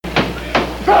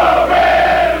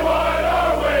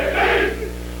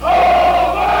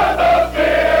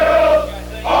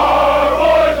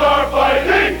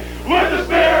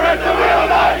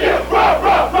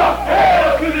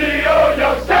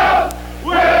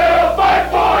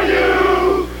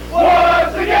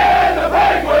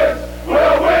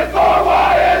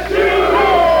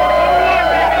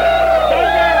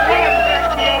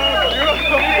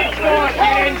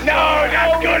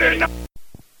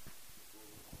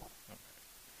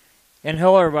And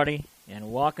hello, everybody,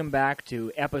 and welcome back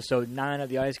to episode 9 of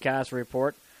the IceCast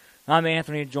Report. I'm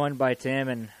Anthony, joined by Tim.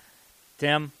 And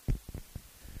Tim,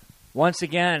 once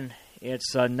again,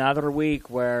 it's another week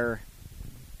where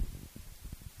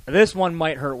this one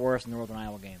might hurt worse than the Northern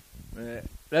Iowa game.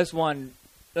 This one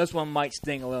might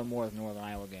sting a little more than the Northern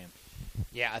Iowa game.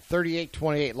 Yeah, a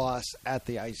 38-28 loss at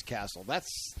the Ice Castle.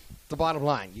 That's the bottom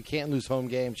line. You can't lose home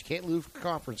games. You can't lose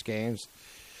conference games.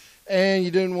 And you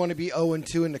didn't want to be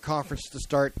 0-2 in the conference to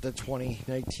start the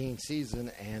 2019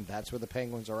 season, and that's where the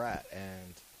Penguins are at.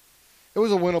 And it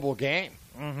was a winnable game.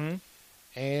 Mm-hmm.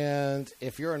 And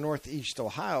if you're a Northeast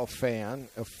Ohio fan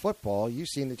of football, you've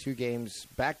seen the two games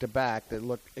back-to-back that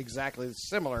look exactly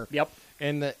similar. Yep.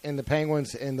 In the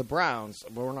Penguins and the Browns.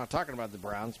 Well, we're not talking about the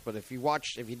Browns, but if you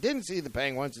didn't see the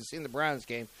Penguins and seen the Browns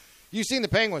game, you've seen the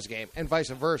Penguins game, and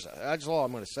vice versa. That's all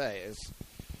I'm going to say is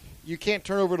you can't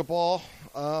turn over the ball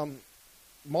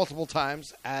multiple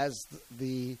times as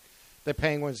the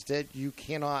Penguins did. You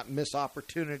cannot miss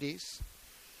opportunities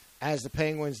as the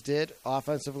Penguins did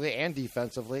offensively and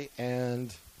defensively,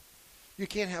 and you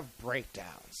can't have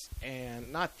breakdowns.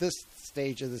 And not this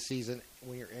stage of the season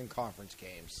when you're in conference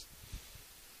games.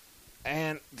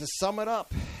 And to sum it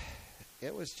up,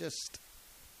 it was just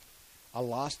a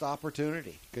lost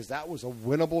opportunity because that was a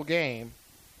winnable game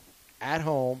at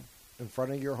home in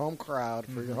front of your home crowd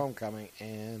for your homecoming,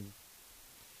 and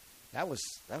that was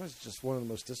just one of the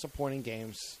most disappointing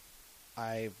games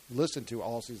I've listened to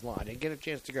all season long. I didn't get a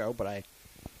chance to go, but I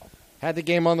had the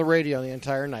game on the radio the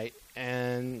entire night,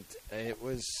 and I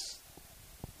was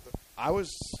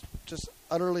just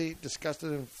utterly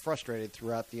disgusted and frustrated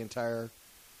throughout the entire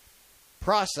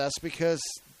process because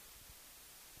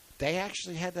they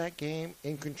actually had that game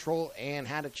in control and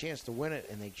had a chance to win it,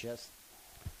 and they just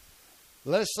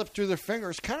let it slip through their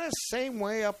fingers. Kind of the same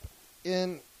way up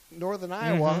in Northern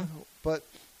Iowa, but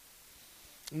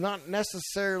not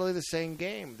necessarily the same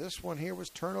game. This one here was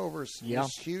turnovers. Yeah. It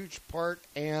was a huge part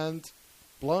and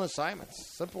blown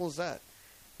assignments. Simple as that.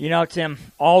 You know, Tim,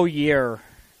 all year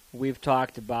we've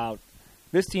talked about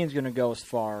this team's going to go as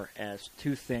far as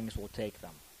two things will take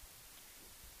them.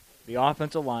 The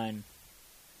offensive line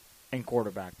and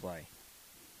quarterback play.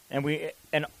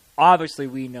 And obviously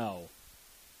we know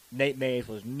Nate Mays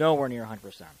was nowhere near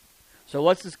 100%. So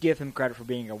let's just give him credit for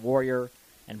being a warrior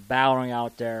and battling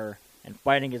out there and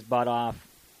fighting his butt off.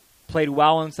 Played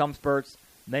well in some spurts,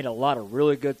 made a lot of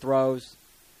really good throws.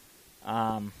 He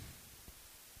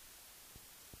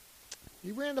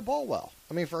ran the ball well.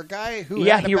 I mean, for a guy who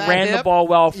he ran hip, the ball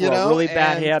well for a really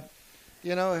bad hip.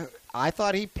 You know, I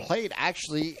thought he played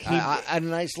actually at a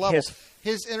nice level.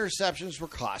 His interceptions were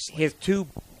costly. His two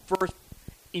first,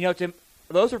 Tim,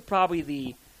 those are probably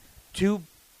the two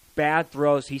bad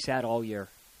throws he's had all year.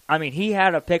 I mean, he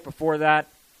had a pick before that,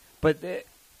 but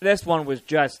this one was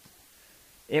just,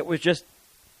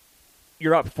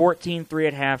 you're up 14-3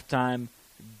 at halftime,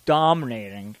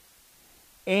 dominating,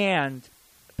 and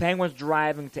the Penguins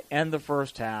driving to end the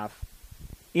first half,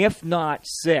 if not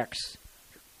 6,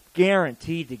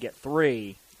 guaranteed to get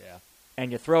 3,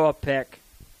 and you throw a pick.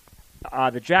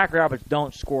 The Jackrabbits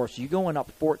don't score, so you're going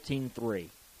up 14-3,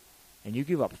 and you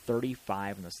give up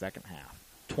 35 in the second half.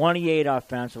 28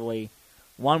 offensively,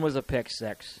 1 was a pick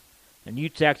 6, and you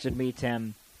texted me,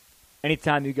 Tim,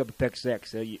 anytime you give up a pick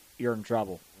 6, you're in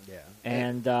trouble. Yeah,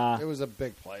 and it was a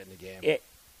big play in the game.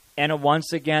 And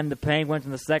once again, the Penguins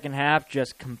in the second half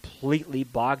just completely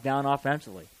bogged down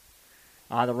offensively.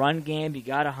 The run game, you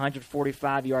got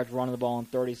 145 yards running the ball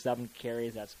and 37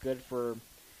 carries. That's good for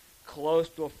close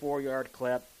to a 4-yard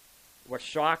clip. What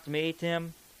shocked me,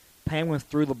 Tim, Penguins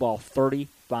threw the ball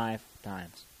 35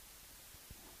 times.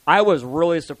 I was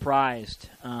really surprised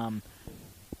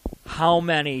how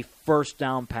many first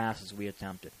down passes we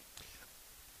attempted.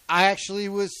 I actually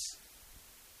was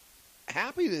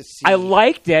happy to see. I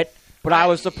liked it, but I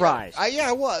was surprised.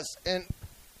 I was. And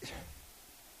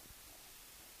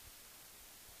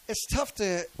it's tough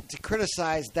to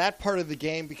criticize that part of the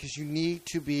game because you need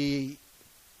to be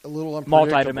a little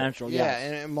unpredictable. Multidimensional, yeah.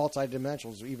 And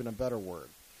multidimensional is even a better word.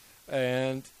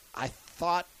 And I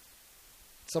thought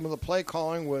some of the play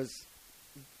calling was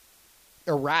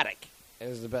erratic,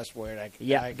 is the best word I can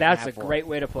Yeah, I can that's have a for great it.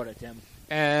 way to put it, Tim.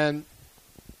 And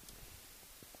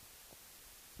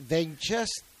they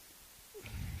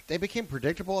became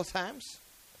predictable at times.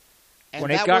 And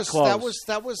When it got close.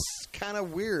 That was kind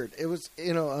of weird. It was,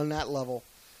 on that level.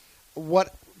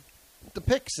 What the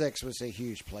pick 6 was a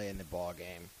huge play in the ball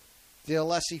game. The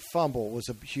Alessi fumble was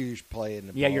a huge play in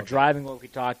the ball Yeah, game. you're driving what we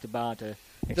talked about to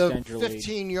extend your lead. The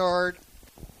 15-yard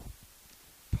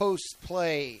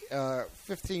post-play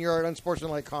 15-yard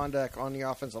unsportsmanlike conduct on the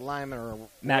offensive lineman or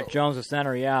Matt Jones, the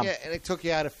center, yeah. Yeah, and it took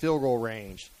you out of field goal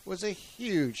range. It was a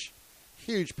huge,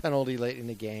 huge penalty late in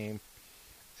the game.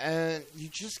 And you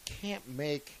just can't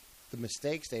make the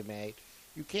mistakes they made.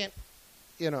 You can't,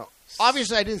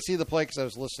 obviously I didn't see the play because I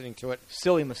was listening to it.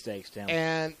 Silly mistakes, Tim.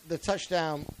 And the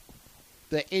touchdown,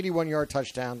 the 81-yard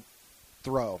touchdown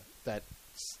throw that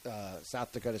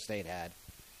South Dakota State had.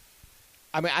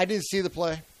 I mean, I didn't see the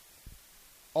play.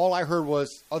 All I heard was,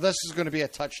 this is going to be a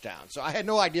touchdown. So I had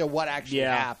no idea what actually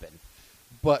happened.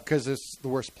 But because it's the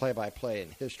worst play-by-play in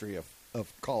history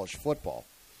of college football.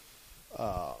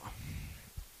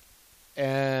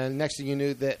 And next thing you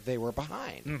knew, that they were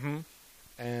behind. Mm-hmm.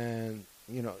 And,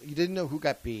 you didn't know who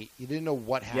got beat. You didn't know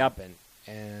what happened.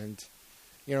 Yep. And,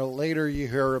 later you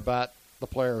hear about the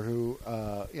player who,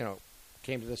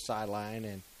 came to the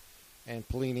sideline and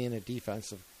Pelini and the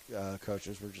defensive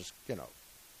coaches were just,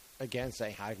 again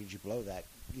saying, how could you blow that,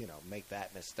 make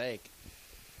that mistake?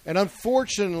 And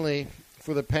unfortunately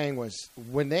for the Penguins,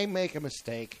 when they make a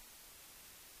mistake,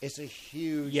 it's a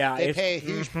huge, they pay a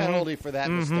huge penalty for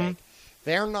that mistake.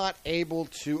 They're not able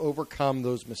to overcome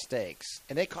those mistakes,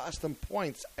 and they cost them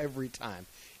points every time.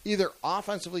 Either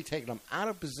offensively taking them out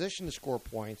of position to score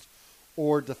points,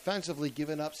 or defensively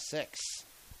giving up 6,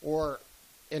 or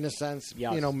in a sense,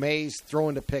 Mays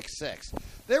throwing to pick 6.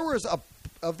 There was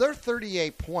of their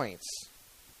 38 points,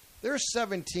 there's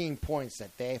 17 points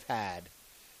that they've had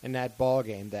in that ball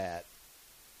game that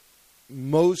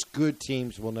most good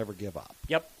teams will never give up.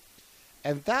 Yep.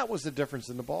 And that was the difference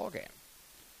in the ball game.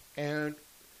 And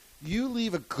you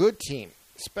leave a good team,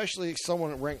 especially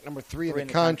someone ranked number 3 in the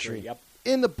country,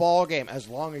 in the ball game as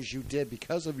long as you did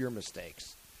because of your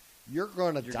mistakes. You're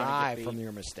going to die from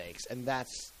your mistakes, and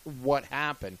that's what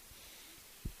happened.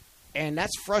 And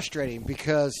that's frustrating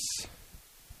because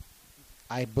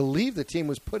I believe the team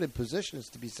was put in positions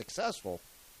to be successful.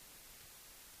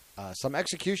 Some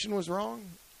execution was wrong,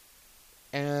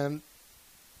 and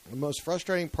the most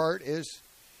frustrating part is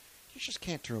you just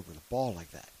can't turn over the ball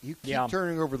like that. You keep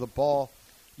turning over the ball.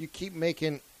 You keep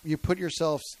you put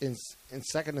yourselves in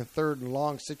second and third and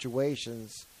long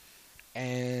situations,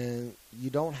 and you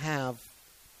don't have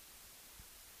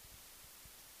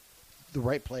the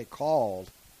right play called.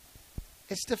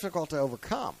 It's difficult to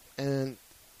overcome. And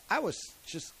I was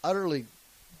just utterly,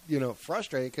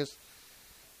 frustrated because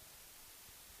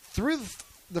through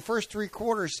the first 3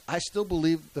 quarters, I still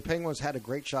believe the Penguins had a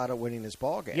great shot at winning this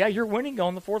ball game. Yeah, you're winning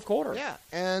going the fourth quarter. Yeah,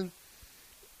 and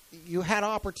you had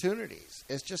opportunities.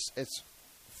 It's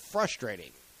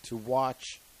frustrating to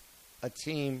watch a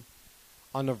team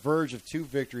on the verge of 2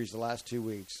 victories the last 2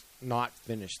 weeks not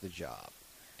finish the job.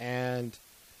 And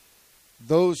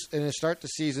start the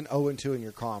season 0-2 in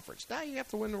your conference. Now you have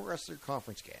to win the rest of your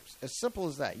conference games. As simple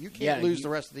as that. You can't lose the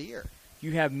rest of the year.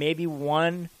 You have maybe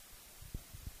one.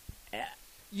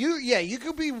 You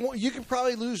could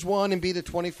probably lose one and be the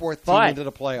 24th team into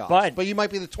the playoffs. But you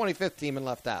might be the 25th team and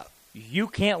left out. You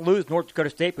can't lose North Dakota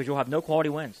State because you'll have no quality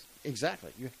wins.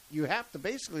 Exactly. You have to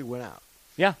basically win out.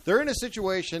 Yeah. They're in a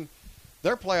situation,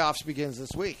 their playoffs begins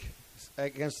this week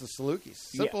against the Salukis.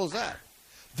 Simple as that.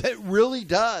 That really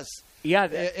does. Yeah.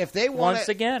 If they want once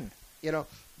again.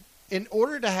 In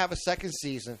order to have a second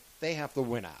season, they have to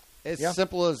win out. It's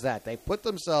simple as that. They put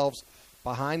themselves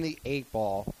behind the 8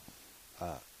 ball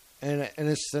in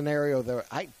a scenario that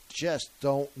I just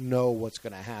don't know what's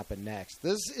going to happen next.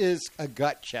 This is a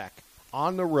gut check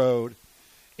on the road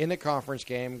in a conference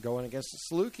game going against the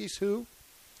Salukis who,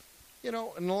 in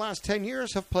the last 10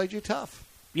 years have played you tough.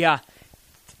 Yeah.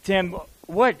 Tim,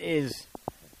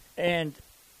 and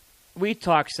we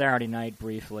talked Saturday night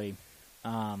briefly,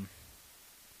 and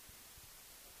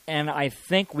I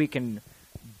think we can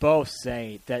both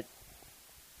say that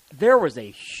there was a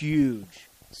huge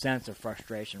sense of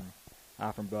frustration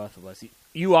from both of us.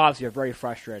 You obviously are very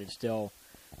frustrated still.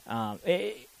 I'm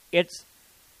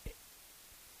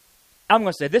going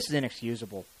to say this is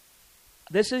inexcusable.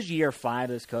 This is year 5 of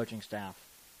this coaching staff.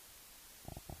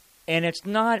 And it's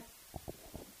not,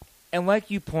 and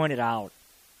like you pointed out,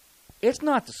 it's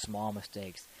not the small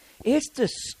mistakes. It's the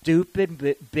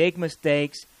stupid big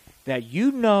mistakes that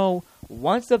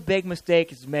once the big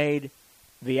mistake is made,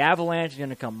 the avalanche is going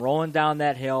to come rolling down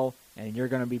that hill and you're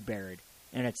going to be buried.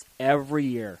 And it's every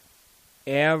year.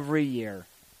 Every year.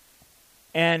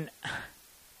 And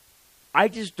I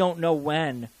just don't know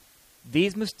when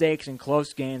these mistakes in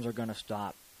close games are going to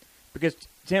stop. Because,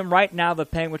 Tim, right now the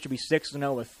Penguins should be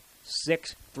 6-0 with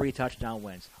 6 3-touchdown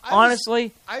wins.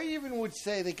 Honestly, I even would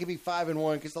say they could be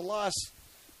 5-1 because the loss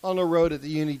on the road at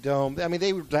the Unidome, I mean,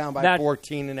 they were down by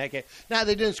 14 in that game. Now,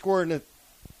 they didn't score in the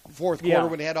fourth quarter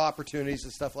when they had opportunities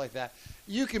and stuff like that.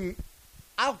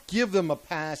 I'll give them a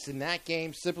pass in that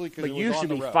game simply because it was on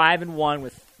the road. But you should be 5-1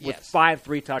 with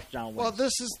 5-3 touchdown wins. Well,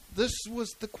 this was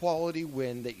the quality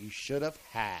win that you should have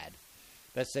had.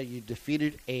 That said, you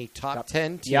defeated a top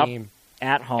 10 team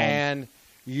at home, and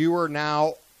you are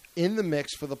now in the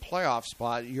mix for the playoff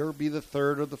spot. You'll be the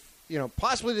third or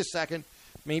possibly the second,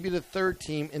 maybe the third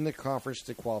team in the conference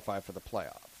to qualify for the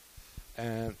playoff.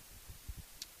 And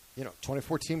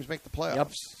 24 teams make the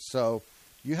playoffs, so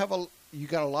you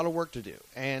got a lot of work to do.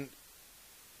 And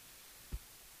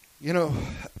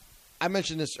I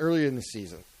mentioned this earlier in the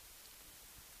season.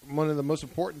 One of the most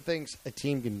important things a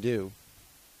team can do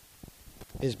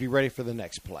is be ready for the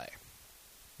next play.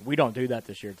 We don't do that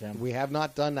this year, Tim. We have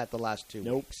not done that the last 2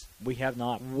 weeks. We have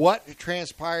not. What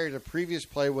transpired the previous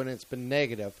play when it's been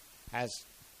negative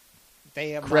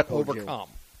they have not overcome.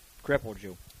 Crippled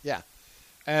you. Yeah.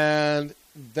 And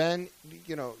then,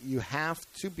 you have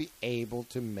to be able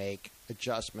to make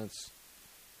adjustments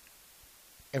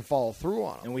and follow through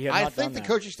on them. And we have not I think done the that.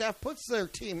 coaching staff puts their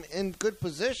team in good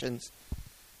positions,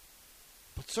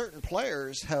 but certain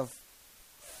players have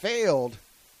failed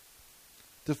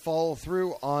to follow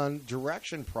through on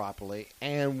direction properly.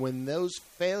 And when those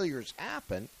failures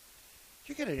happen,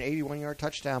 you get an 81-yard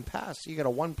touchdown pass. You get a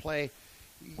one-play,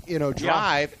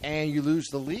 drive, and you lose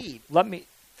the lead.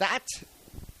 That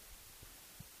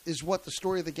is what the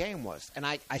story of the game was. And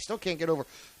I still can't get over.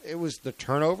 It was the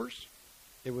turnovers.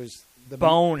 It was the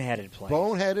boneheaded plays.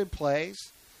 Boneheaded plays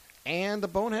and the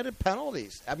boneheaded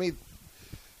penalties. I mean,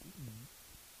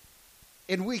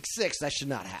 in week 6, that should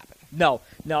not happen. No,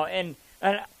 and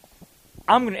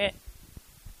I'm going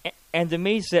to – and to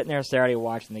me, sitting there Saturday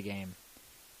watching the game,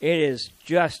 it is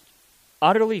just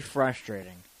utterly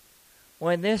frustrating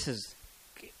when this is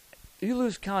 – you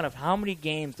lose count of how many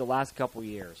games the last couple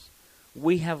years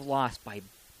we have lost by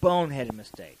boneheaded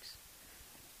mistakes.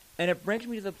 And it brings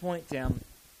me to the point, Tim,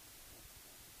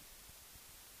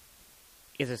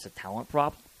 is this a talent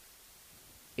problem?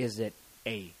 Is it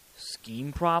a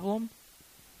scheme problem?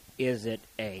 Is it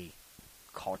a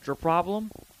culture problem?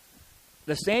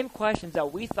 The same questions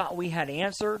that we thought we had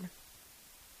answered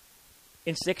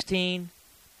in 16.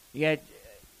 You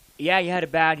had a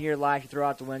bad year last year, throw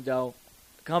out the window.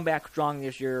 Come back strong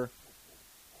this year.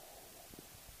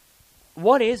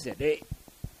 What is it?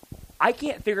 I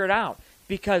can't figure it out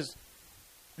because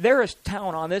there is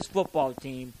talent on this football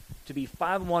team to be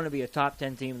 5-1 to be a top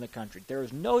 10 team in the country. There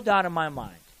is no doubt in my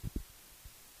mind.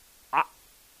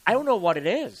 I don't know what it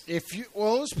is.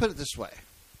 Let's put it this way.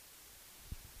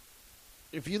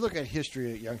 If you look at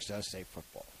history at Youngstown State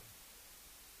football,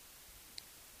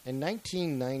 in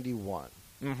 1991,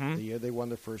 the year they won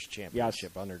their first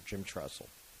championship under Jim Tressel,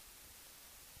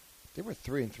 they were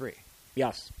 3-3.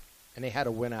 Yes. And they had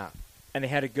to win out. And they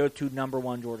had to go to number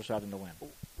 1 Georgia Southern to win.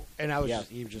 And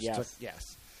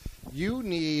you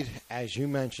need, as you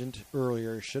mentioned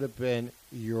earlier, should have been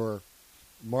your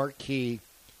marquee,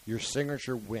 your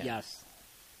signature win. Yes.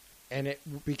 And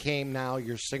it became now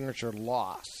your signature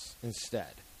loss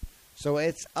instead. So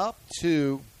it's up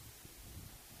to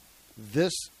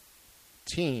this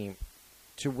team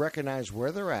to recognize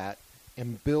where they're at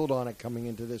and build on it coming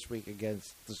into this week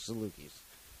against the Salukis.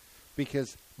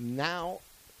 Because now,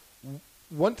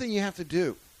 one thing you have to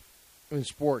do in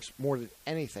sports more than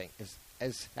anything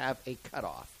is have a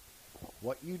cutoff.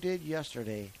 What you did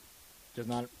yesterday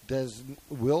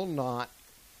will not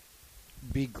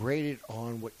be graded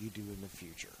on what you do in the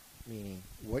future. Meaning,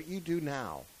 what you do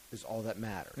now is all that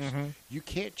matters. Mm-hmm. You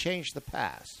can't change the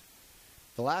past.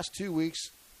 The last 2 weeks,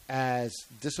 as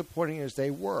disappointing as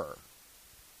they were,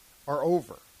 are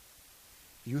over.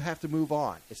 You have to move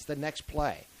on. It's the next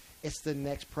play. It's the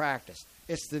next practice.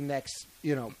 It's the next,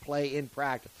 play in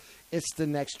practice. It's the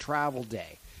next travel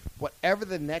day. Whatever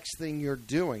the next thing you're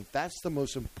doing, that's the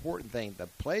most important thing. The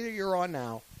play that you're on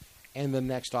now and the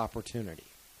next opportunity.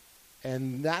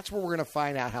 And that's where we're going to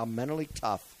find out how mentally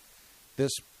tough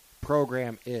this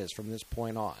program is from this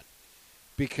point on.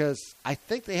 Because I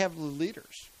think they have the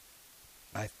leaders.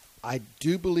 I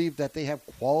do believe that they have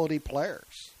quality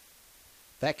players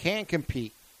that can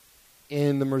compete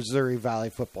in the Missouri Valley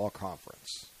Football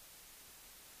Conference.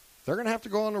 They're going to have to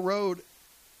go on the road,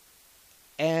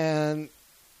 and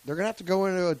they're going to have to go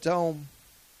into a dome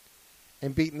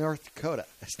and beat North Dakota.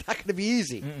 It's not going to be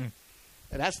easy. Mm-mm.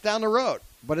 And that's down the road,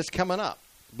 but it's coming up.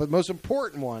 But the most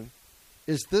important one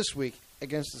is this week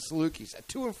against the Salukis, a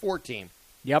 2-4 team.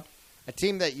 Yep. A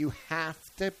team that you have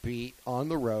to beat on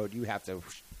the road. You have to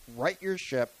right your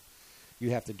ship. You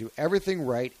have to do everything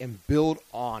right and build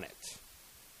on it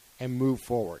and move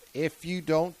forward. If you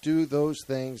don't do those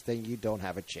things, then you don't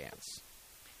have a chance.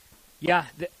 Yeah,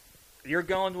 you're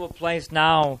going to a place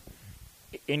now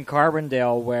in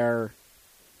Carbondale where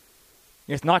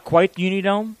it's not quite the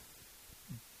Unidome,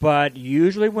 but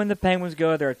usually when the Penguins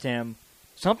go there, Tim,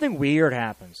 something weird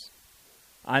happens.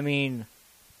 I mean,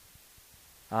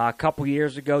 a couple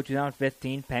years ago,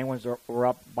 2015, Penguins were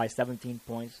up by 17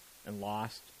 points and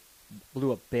lost,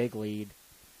 blew a big lead.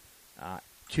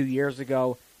 2 years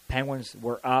ago, Penguins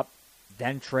were up,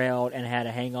 then trailed, and had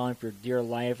to hang on for dear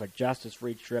life, a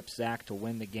justice-free strip sack to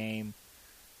win the game.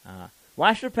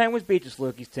 Last year, Penguins beat the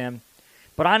Salukis, Tim,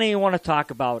 but I don't even want to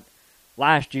talk about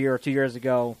last year or 2 years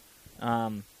ago.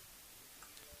 And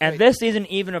this isn't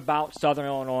even about Southern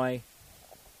Illinois.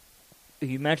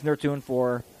 You mentioned they're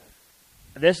 2-4.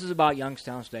 This is about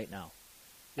Youngstown State now.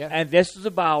 Yeah. And this is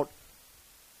about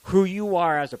who you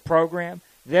are as a program.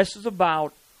 This is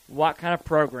about what kind of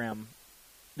program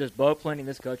does Bo Pelini and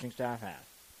this coaching staff have.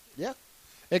 Yeah.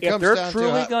 If they're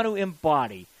truly going to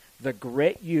embody the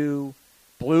grit you,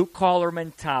 blue-collar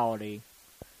mentality,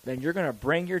 then you're going to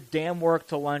bring your damn work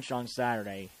to lunch on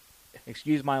Saturday.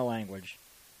 Excuse my language.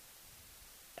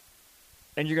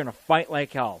 And you're going to fight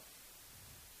like hell.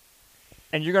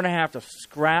 And you're going to have to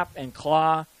scrap and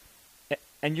claw.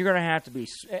 And you're going to have to be...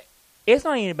 It's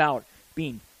not even about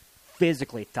being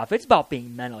physically tough. It's about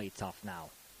being mentally tough now.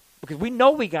 Because we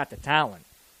know we got the talent.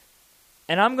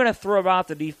 And I'm going to throw out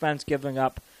the defense giving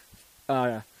up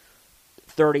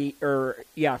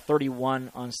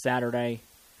 31 on Saturday.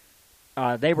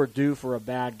 They were due for a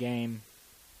bad game.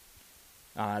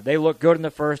 They looked good in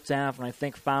the first half, and I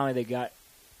think finally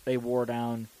they wore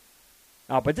down.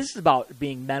 But this is about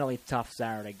being mentally tough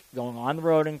Saturday, going on the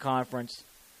road in conference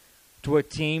to a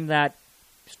team that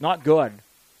is not good,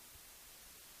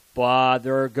 but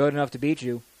they're good enough to beat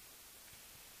you.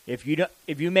 If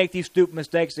you make these stupid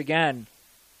mistakes again,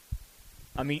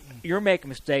 I mean, you're making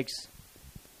mistakes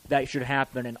that should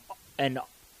happen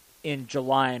in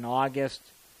July and August,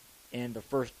 in the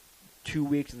first 2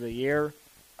 weeks of the year.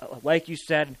 Like you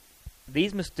said,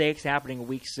 these mistakes happening in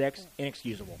week 6,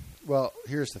 inexcusable. Well,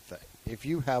 here's the thing. If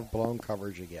you have blown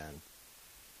coverage again,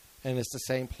 and it's the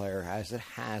same player as it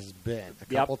has been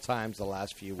a couple times the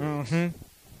last few weeks,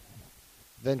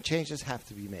 then changes have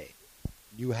to be made.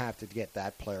 You have to get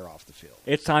that player off the field.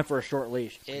 It's time for a short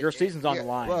leash. Your season's on the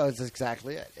line. Well, that's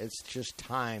exactly it. It's just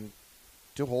time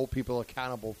to hold people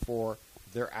accountable for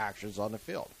their actions on the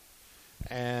field.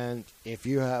 And if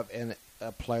you have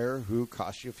a player who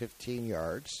costs you 15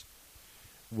 yards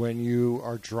when you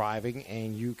are driving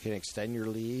and you can extend your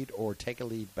lead or take a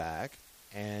lead back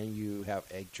and you have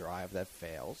a drive that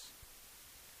fails,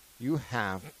 you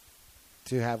have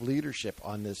to have leadership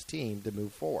on this team to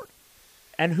move forward.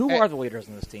 And who are the leaders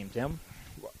in this team, Tim?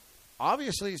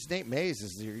 Obviously, it's Nate Mays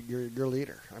is your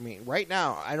leader. I mean, right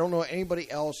now, I don't know anybody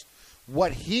else.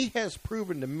 What he has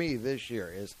proven to me this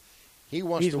year is he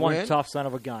wants to win. He's one tough son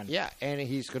of a gun. Yeah, and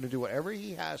he's going to do whatever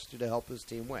he has to help his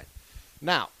team win.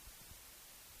 Now,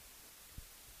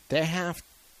 they have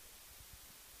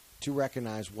to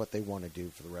recognize what they want to do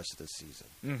for the rest of the season.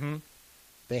 Mm-hmm.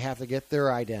 They have to get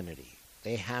their identity.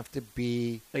 They have to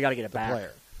be They got to get it back.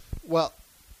 player. Well,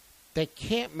 they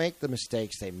can't make the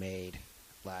mistakes they made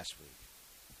last week.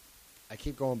 I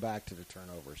keep going back to the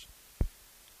turnovers.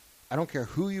 I don't care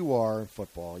who you are in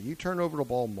football. You turn over the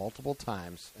ball multiple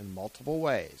times in multiple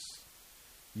ways,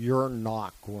 you're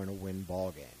not going to win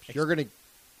ball games. You're going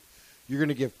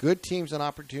to give good teams an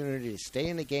opportunity to stay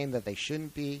in the game that they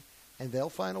shouldn't be, and they'll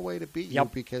find a way to beat you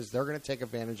because they're going to take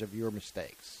advantage of your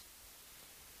mistakes.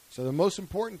 So the most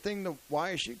important thing the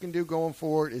YSU can do going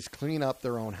forward is clean up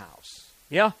their own house.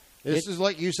 Yeah. This is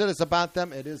like you said, it's about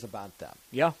them. It is about them.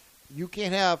 Yeah. You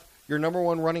can't have your number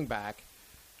one running back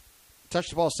touch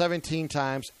the ball 17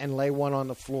 times and lay one on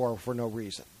the floor for no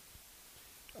reason.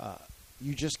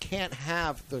 You just can't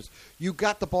have those. You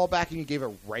got the ball back and you gave it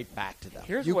right back to them.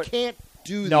 Can't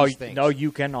do these things. No,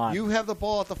 you cannot. You have the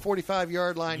ball at the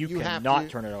 45-yard line. You have cannot to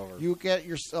turn it over. You get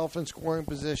yourself in scoring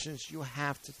positions. You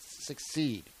have to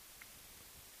succeed.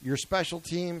 Your special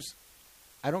teams,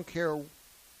 I don't care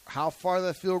how far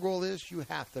the field goal is, you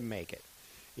have to make it.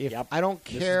 I don't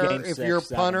care if your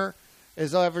punter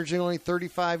is averaging only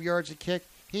 35 yards a kick.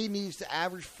 He needs to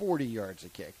average 40 yards a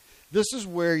kick. This is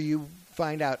where you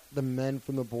find out the men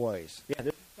from the boys. Yeah,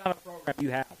 this is the kind of program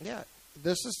you have. Yeah,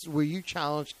 this is where you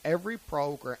challenge every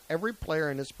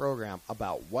player in this program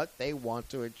about what they want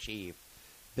to achieve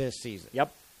this season.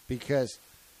 Yep. Because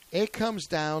it comes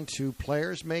down to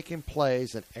players making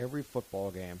plays in every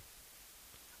football game.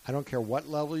 I don't care what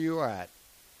level you are at.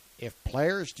 If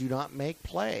players do not make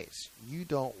plays, you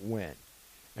don't win.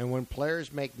 And when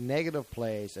players make negative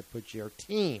plays, it puts your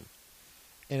team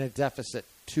in a deficit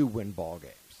to win ball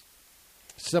games.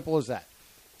 Simple as that.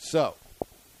 So,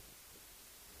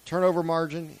 turnover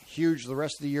margin, huge the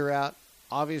rest of the year out.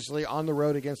 Obviously, on the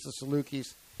road against the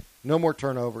Salukis, no more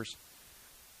turnovers.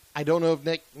 I don't know if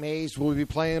Nick Mays will be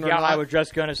playing or not. Yeah, I was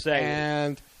just going to say.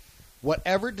 And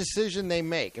whatever decision they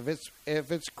make, if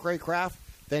it's Craycraft,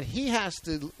 then he has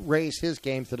to raise his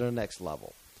game to the next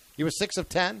level. He was 6 of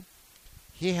 10.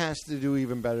 He has to do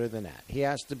even better than that. He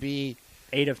has to be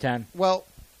 8 of 10. Well,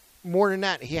 more than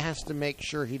that, he has to make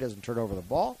sure he doesn't turn over the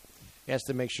ball. He has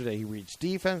to make sure that he reads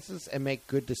defenses and make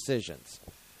good decisions.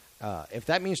 If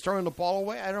that means throwing the ball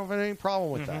away, I don't have any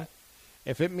problem with that.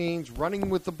 If it means running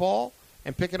with the ball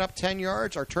and picking up 10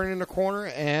 yards or turning the corner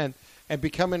and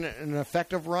becoming an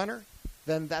effective runner,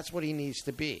 then that's what he needs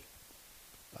to be.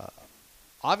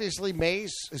 Obviously,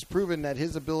 Mays has proven that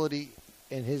his ability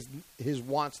and his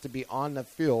wants to be on the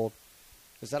field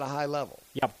is at a high level.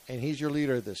 Yep. And he's your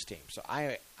leader of this team. So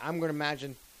I'm going to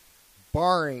imagine,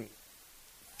 barring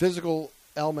physical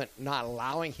element not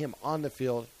allowing him on the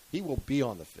field, he will be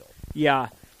on the field. Yeah.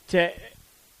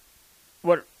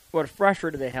 What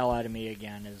frustrated the hell out of me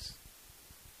again is,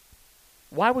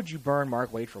 why would you burn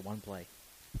Mark Wade for one play?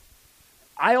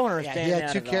 I don't understand that. He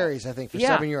had 2 carries, I think, for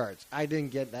 7 yards. I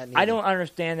didn't get that neither. I don't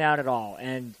understand that at all.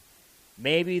 And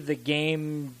maybe the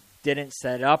game didn't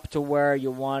set up to where you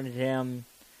wanted him.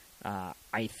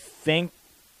 I think,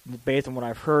 based on what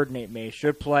I've heard, Nate Mays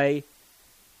should play.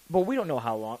 But we don't know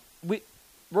how long. We're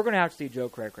going to have to see Joe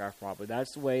Craycraft probably.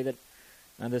 That's the way that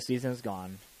this season's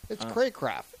gone. It's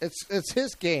Craycraft. It's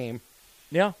his game.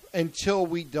 Yeah. Until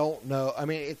we don't know. I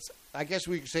mean, I guess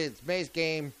we could say it's Mays'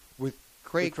 game with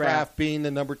Craycraft being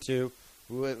the number 2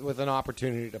 with an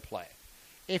opportunity to play.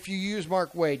 If you use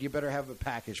Mark Wade, you better have a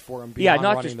package for him. Yeah,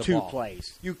 not just 2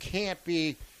 plays. You can't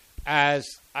be, as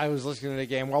I was listening to the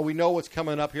game, well, we know what's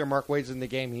coming up here. Mark Wade's in the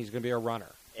game. He's going to be a runner.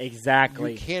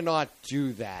 Exactly. You cannot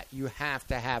do that. You have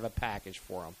to have a package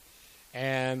for him.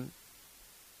 And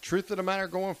truth of the matter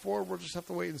going forward, we'll just have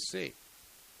to wait and see.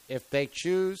 If they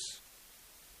choose,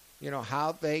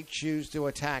 how they choose to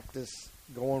attack this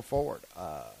going forward.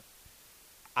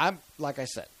 Like I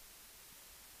said,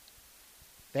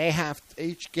 they have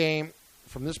each game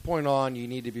from this point on. You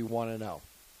need to be 1-0.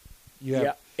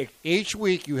 Each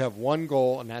week you have one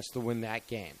goal, and that's to win that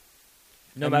game.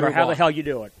 No matter how the hell you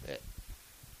do it.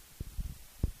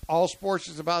 All sports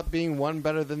is about being one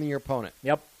better than your opponent.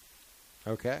 Yep.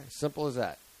 Okay? Simple as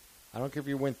that. I don't care if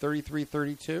you win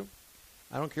 33-32.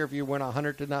 I don't care if you win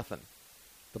 100-0.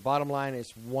 The bottom line is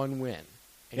one win,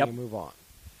 and you move on.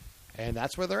 And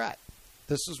that's where they're at.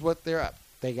 This is what they're at.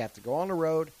 They have to go on the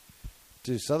road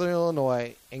to Southern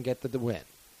Illinois and get the win.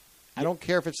 I don't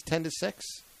care if it's 10-6.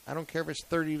 I don't care if it's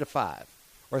 30-5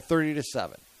 or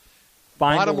 30-7.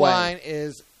 Bottom line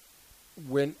is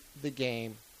win the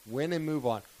game, win and move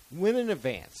on, win in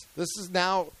advance.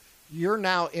 You're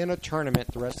now in a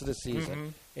tournament the rest of the season. Mm-hmm.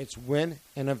 It's win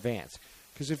in advance.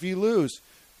 Because if you lose,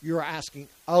 you're asking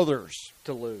others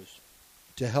to lose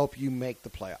to help you make the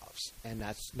playoffs, and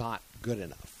that's not good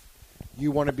enough.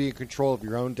 You want to be in control of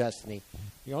your own destiny.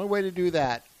 The only way to do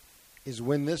that is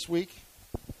win this week,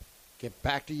 get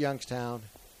back to Youngstown,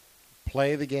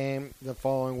 play the game the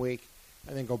following week,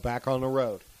 and then go back on the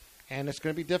road. And it's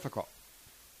going to be difficult.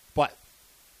 But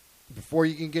before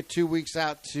you can get 2 weeks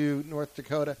out to North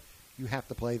Dakota, you have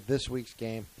to play this week's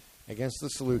game against the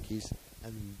Salukis,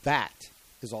 and that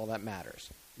is all that matters.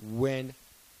 Win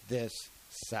this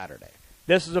Saturday.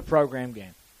 This is a program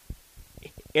game.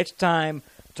 It's time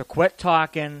to quit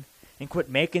talking and quit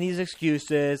making these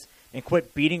excuses and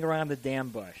quit beating around the damn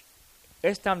bush.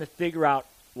 It's time to figure out,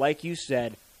 like you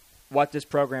said, what this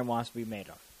program wants to be made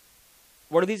of.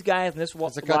 What are these guys in this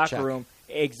locker room?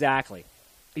 Exactly.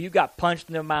 You got punched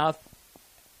in the mouth,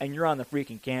 and you're on the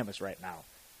freaking canvas right now.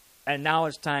 And now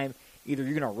it's time, either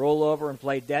you're going to roll over and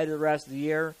play dead the rest of the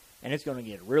year, and it's going to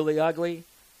get really ugly,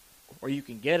 or you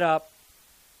can get up,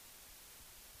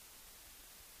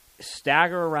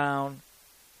 stagger around,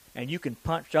 and you can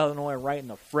punch Illinois right in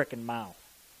the frickin' mouth.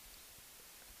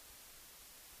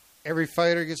 Every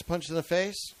fighter gets punched in the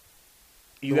face.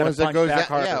 You got to punch back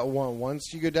harder. Yeah,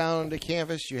 once you go down on the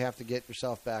canvas, you have to get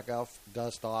yourself back off,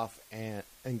 dust off, and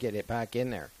get it back in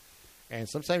there. And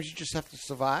sometimes you just have to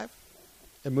survive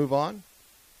and move on.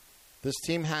 This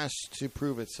team has to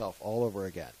prove itself all over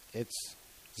again. It's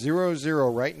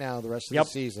 0-0 right now the rest of the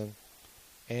season,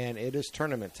 and it is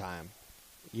tournament time.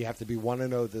 You have to be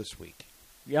 1-0 this week.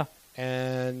 Yeah.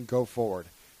 And go forward.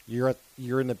 You're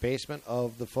in the basement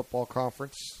of the football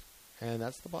conference, and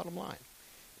that's the bottom line.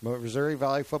 Missouri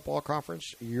Valley Football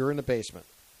Conference, you're in the basement.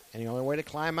 And the only way to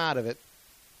climb out of it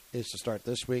is to start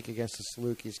this week against the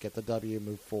Salukis, get the W,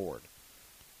 move forward.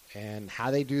 And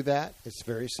how they do that, it's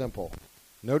very simple.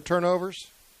 No turnovers,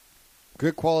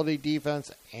 good quality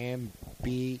defense, and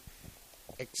be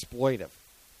exploitive.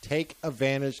 Take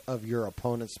advantage of your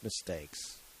opponent's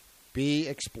mistakes. Be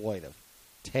exploitive.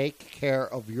 Take care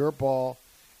of your ball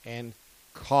and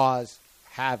cause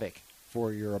havoc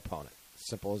for your opponent.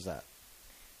 Simple as that.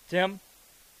 Tim,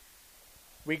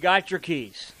 we got your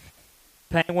keys.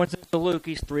 Penguins and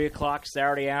Salukis, 3 o'clock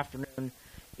Saturday afternoon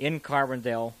in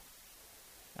Carbondale.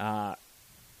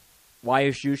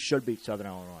 YSU should beat Southern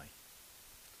Illinois.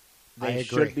 They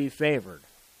should be favored.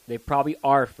 They probably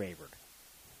are favored.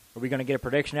 Are we going to get a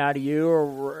prediction out of you,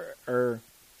 or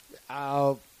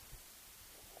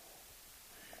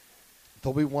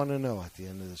they'll be 1-0 at the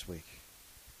end of this week.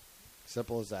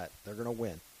 Simple as that. They're going to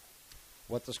win.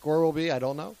 What the score will be, I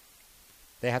don't know.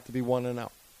 They have to be 1-0.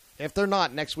 If they're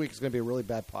not, next week is going to be a really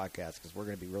bad podcast because we're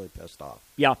going to be really pissed off.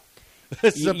 Yeah,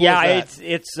 Simple as that.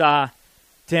 it's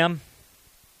Tim.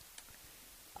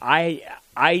 I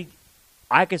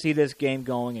can see this game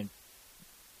going in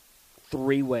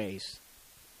 3 ways.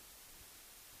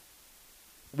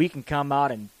 We can come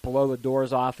out and blow the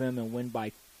doors off him and win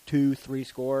by 2-3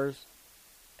 scores.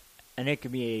 And it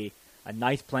could be a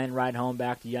nice plane ride home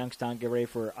back to Youngstown, get ready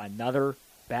for another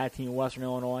bad team in Western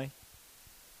Illinois.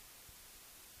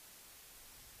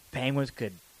 Penguins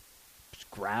could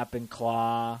scrap and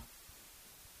claw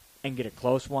and get a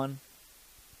close one.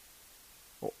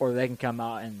 Or they can come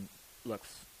out and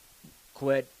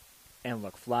quit and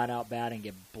look flat out bad and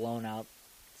get blown out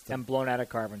of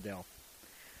Carbondale.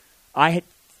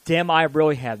 Tim, I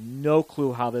really have no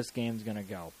clue how this game's going to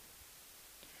go.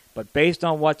 But based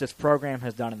on what this program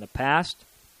has done in the past,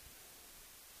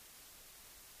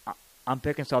 I'm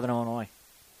picking Southern Illinois.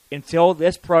 Until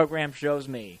this program shows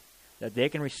me that they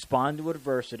can respond to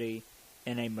adversity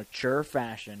in a mature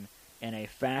fashion, in a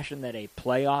fashion that a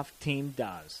playoff team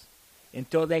does,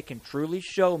 until they can truly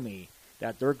show me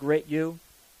that they're great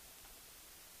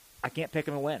I can't pick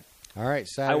them to win. All right,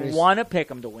 Saturdays. I want to pick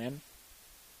them to win.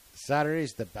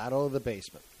 Saturday's the battle of the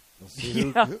basement.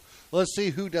 Let's see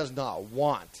who does not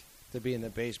want to be in the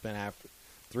basement after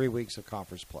 3 weeks of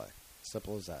conference play.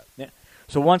 Simple as that. Yeah.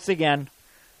 So once again,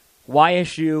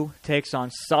 YSU takes on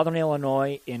Southern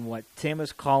Illinois in what Tim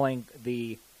is calling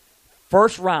the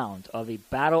first round of the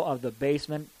Battle of the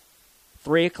Basement.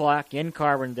 3 o'clock in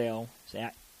Carbondale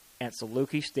at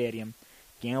Saluki Stadium.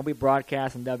 Game will be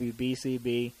broadcast on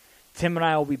WBCB. Tim and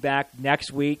I will be back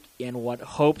next week in what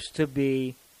hopes to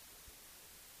be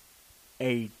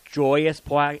a joyous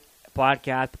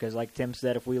podcast because, like Tim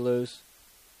said, if we lose,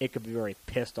 it could be a very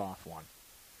pissed off one.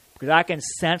 Because I can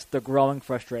sense the growing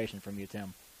frustration from you,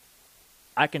 Tim.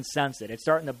 I can sense it. It's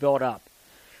starting to build up.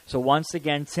 So once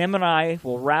again, Tim and I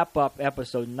will wrap up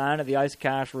episode 9 of the Ice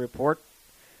Cash Report.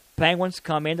 Penguins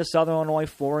come into Southern Illinois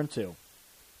 4-2.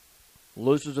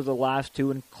 Losers of the last 2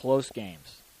 in close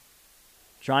games.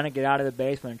 Trying to get out of the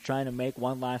basement and trying to make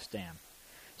one last stand.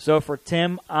 So for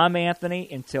Tim, I'm Anthony.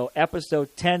 Until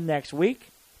episode 10 next week,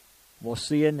 we'll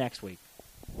see you next week.